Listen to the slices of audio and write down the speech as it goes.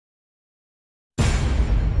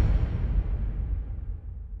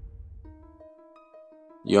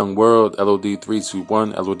Young World, LOD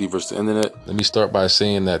 321, LOD versus the Internet. Let me start by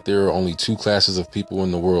saying that there are only two classes of people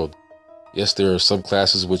in the world. Yes, there are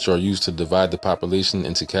subclasses which are used to divide the population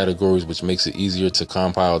into categories, which makes it easier to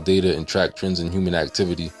compile data and track trends in human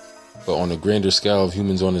activity. But on a grander scale of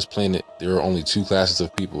humans on this planet, there are only two classes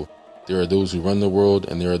of people. There are those who run the world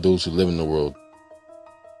and there are those who live in the world.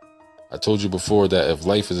 I told you before that if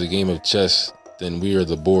life is a game of chess, then we are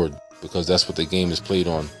the board, because that's what the game is played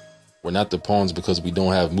on. We're not the pawns because we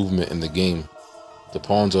don't have movement in the game. The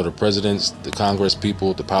pawns are the presidents, the Congress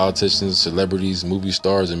people, the politicians, celebrities, movie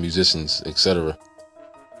stars, and musicians, etc.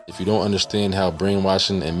 If you don't understand how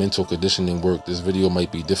brainwashing and mental conditioning work, this video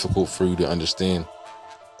might be difficult for you to understand.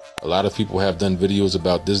 A lot of people have done videos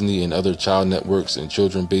about Disney and other child networks and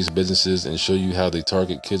children-based businesses and show you how they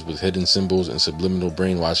target kids with hidden symbols and subliminal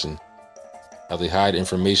brainwashing. How they hide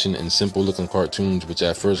information in simple-looking cartoons which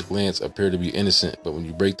at first glance appear to be innocent, but when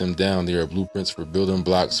you break them down, they are blueprints for building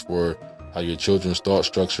blocks for how your children's thought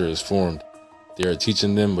structure is formed. They are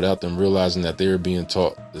teaching them without them realizing that they are being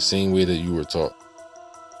taught the same way that you were taught.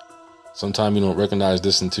 Sometimes you don't recognize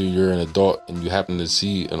this until you're an adult and you happen to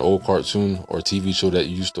see an old cartoon or TV show that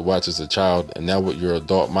you used to watch as a child, and now with your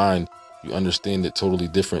adult mind, you understand it totally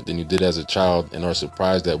different than you did as a child and are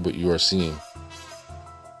surprised at what you are seeing.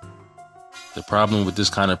 The problem with this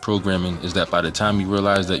kind of programming is that by the time you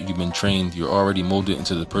realize that you've been trained, you're already molded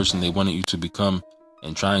into the person they wanted you to become,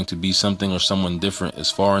 and trying to be something or someone different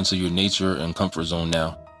is far into your nature and comfort zone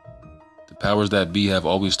now. The powers that be have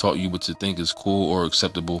always taught you what to think is cool or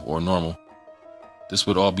acceptable or normal. This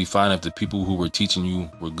would all be fine if the people who were teaching you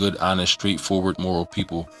were good, honest, straightforward, moral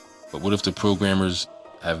people, but what if the programmers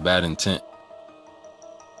have bad intent?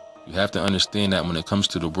 You have to understand that when it comes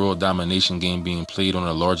to the world domination game being played on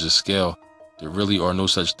a larger scale, there really are no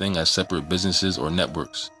such thing as separate businesses or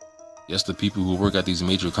networks. Yes, the people who work at these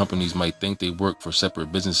major companies might think they work for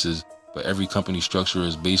separate businesses, but every company structure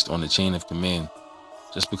is based on the chain of command.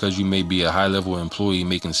 Just because you may be a high-level employee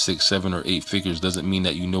making 6, 7, or 8 figures doesn't mean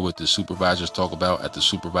that you know what the supervisors talk about at the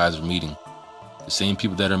supervisor meeting. The same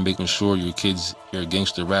people that are making sure your kids hear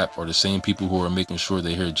gangster rap are the same people who are making sure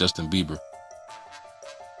they hear Justin Bieber.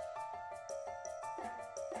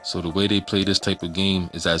 So the way they play this type of game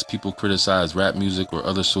is as people criticize rap music or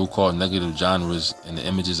other so-called negative genres and the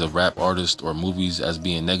images of rap artists or movies as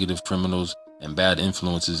being negative criminals and bad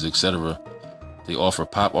influences, etc. They offer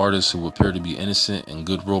pop artists who appear to be innocent and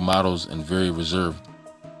good role models and very reserved.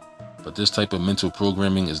 But this type of mental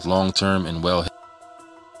programming is long-term and well.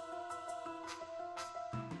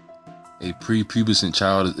 A prepubescent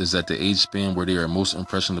child is at the age span where they are most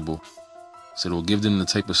impressionable. So it'll give them the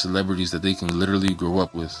type of celebrities that they can literally grow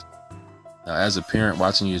up with. Now, as a parent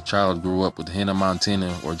watching your child grow up with Hannah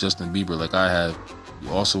Montana or Justin Bieber like I have, you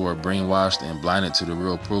also are brainwashed and blinded to the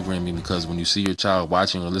real programming, because when you see your child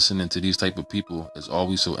watching or listening to these type of people, it's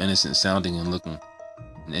always so innocent sounding and looking.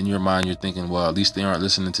 And in your mind, you're thinking, well, at least they aren't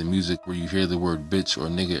listening to music where you hear the word bitch or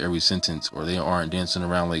nigga every sentence, or they aren't dancing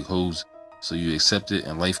around like hoes. So you accept it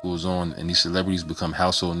and life goes on, and these celebrities become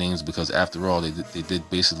household names because after all, they did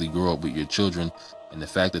basically grow up with your children, and the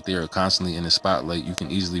fact that they are constantly in the spotlight, you can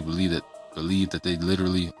easily believe that they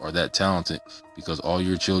literally are that talented because all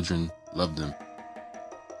your children love them.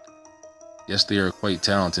 Yes, they are quite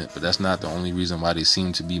talented, but that's not the only reason why they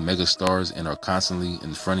seem to be megastars and are constantly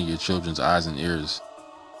in front of your children's eyes and ears.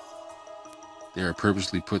 They are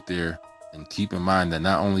purposely put there. And keep in mind that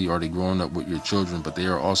not only are they growing up with your children, but they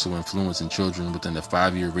are also influencing children within the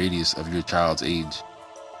 5-year radius of your child's age.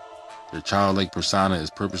 Their childlike persona is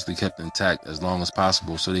purposely kept intact as long as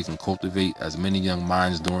possible so they can cultivate as many young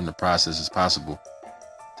minds during the process as possible.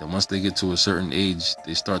 Then once they get to a certain age,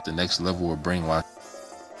 they start the next level of brainwashing.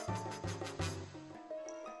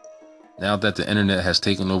 Now that the internet has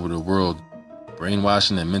taken over the world,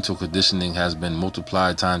 brainwashing and mental conditioning has been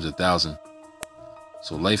multiplied times 1,000.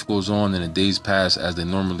 So life goes on and the days pass as they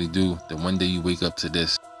normally do, then one day you wake up to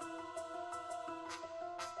this.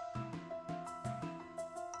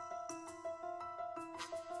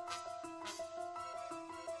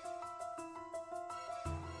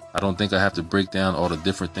 I don't think I have to break down all the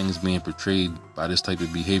different things being portrayed by this type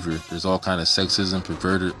of behavior. There's all kind of sexism,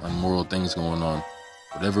 perverted, immoral things going on.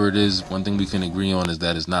 Whatever it is, one thing we can agree on is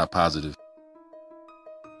that it's not positive.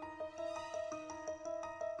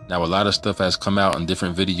 Now, a lot of stuff has come out in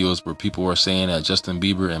different videos where people are saying that Justin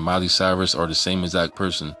Bieber and Miley Cyrus are the same exact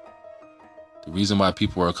person. The reason why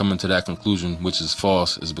people are coming to that conclusion, which is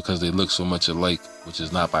false, is because they look so much alike, which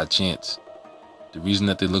is not by chance. The reason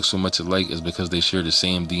that they look so much alike is because they share the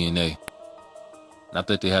same DNA. Not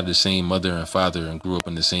that they have the same mother and father and grew up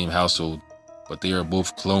in the same household, but they are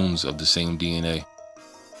both clones of the same DNA.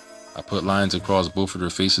 I put lines across both of their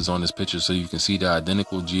faces on this picture so you can see the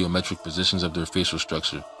identical geometric positions of their facial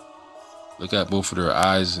structure. Look at both of their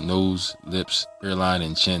eyes, nose, lips, hairline,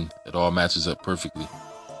 and chin. It all matches up perfectly.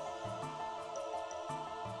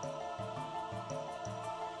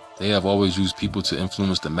 They have always used people to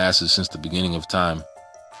influence the masses since the beginning of time.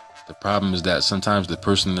 The problem is that sometimes the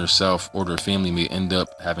person themselves or their family may end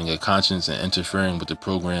up having a conscience and interfering with the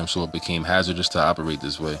program, so it became hazardous to operate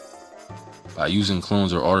this way. By using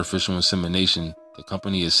clones or artificial insemination, the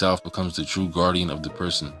company itself becomes the true guardian of the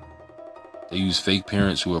person. They use fake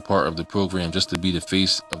parents who are part of the program just to be the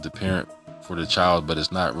face of the parent for the child, but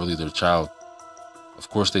it's not really their child. Of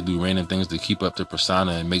course, they do random things to keep up their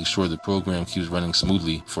persona and make sure the program keeps running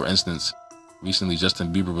smoothly. For instance, recently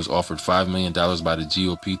Justin Bieber was offered $5 million by the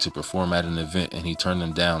GOP to perform at an event and he turned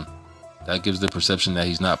them down. That gives the perception that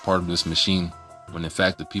he's not part of this machine, when in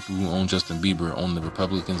fact the people who own Justin Bieber own the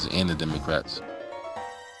Republicans and the Democrats.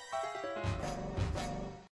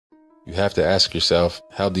 You have to ask yourself,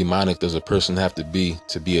 how demonic does a person have to be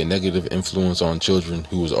a negative influence on children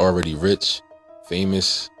who is already rich,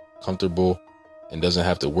 famous, comfortable, and doesn't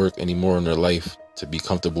have to work anymore in their life to be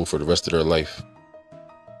comfortable for the rest of their life?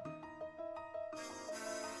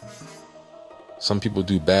 Some people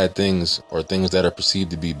do bad things or things that are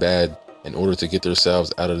perceived to be bad in order to get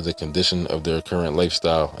themselves out of the condition of their current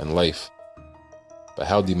lifestyle and life. But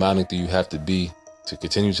how demonic do you have to be to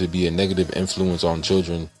continue to be a negative influence on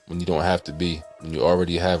children when you don't have to be, when you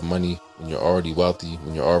already have money, when you're already wealthy,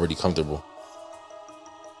 when you're already comfortable?